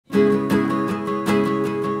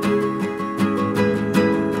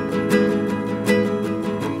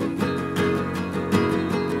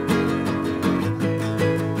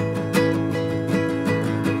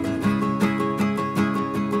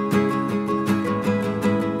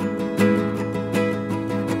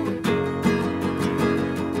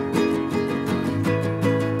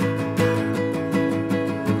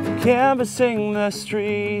canvassing the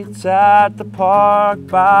streets at the park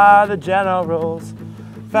by the generals,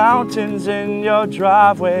 fountains in your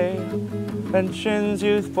driveway, mentions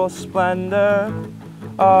youthful splendor.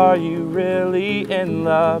 Are you really in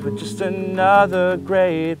love with just another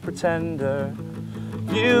great pretender?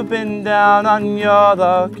 You've been down on your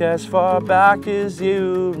luck as far back as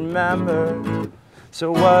you remember.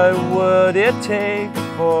 So what would it take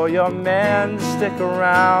for your man to stick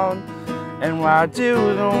around? And why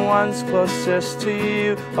do the ones closest to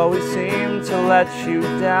you always seem to let you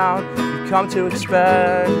down? You come to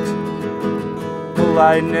expect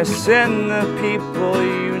politeness in the people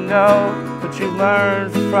you know, but you learn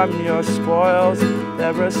from your spoils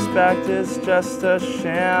that respect is just a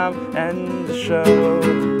sham and a show.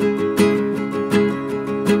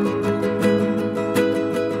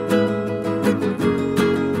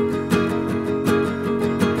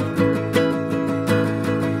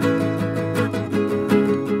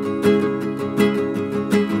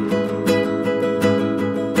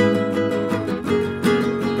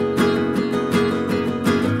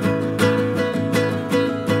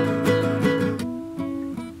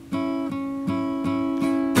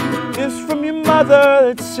 Gifts from your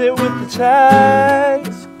mother that sit with the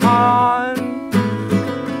tags on.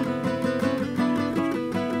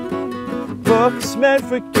 Books meant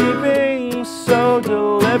for keeping so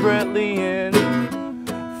deliberately in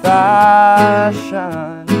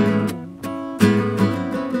fashion.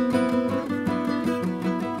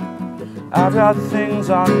 I've got things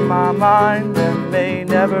on my mind that may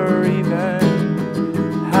never even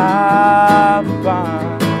happen.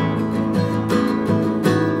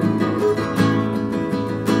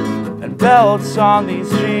 Belts on these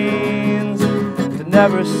jeans that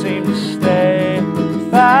never seem to stay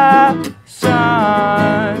fastened.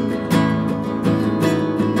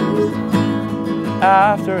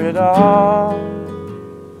 After it all,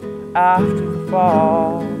 after the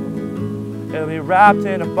fall, it'll be wrapped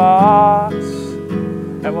in a box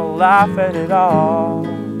and we'll laugh at it all.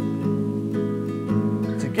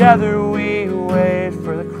 Together we wait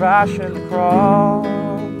for the crash and the crawl.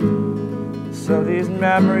 So these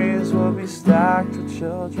memories will be stacked with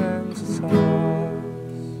children's songs.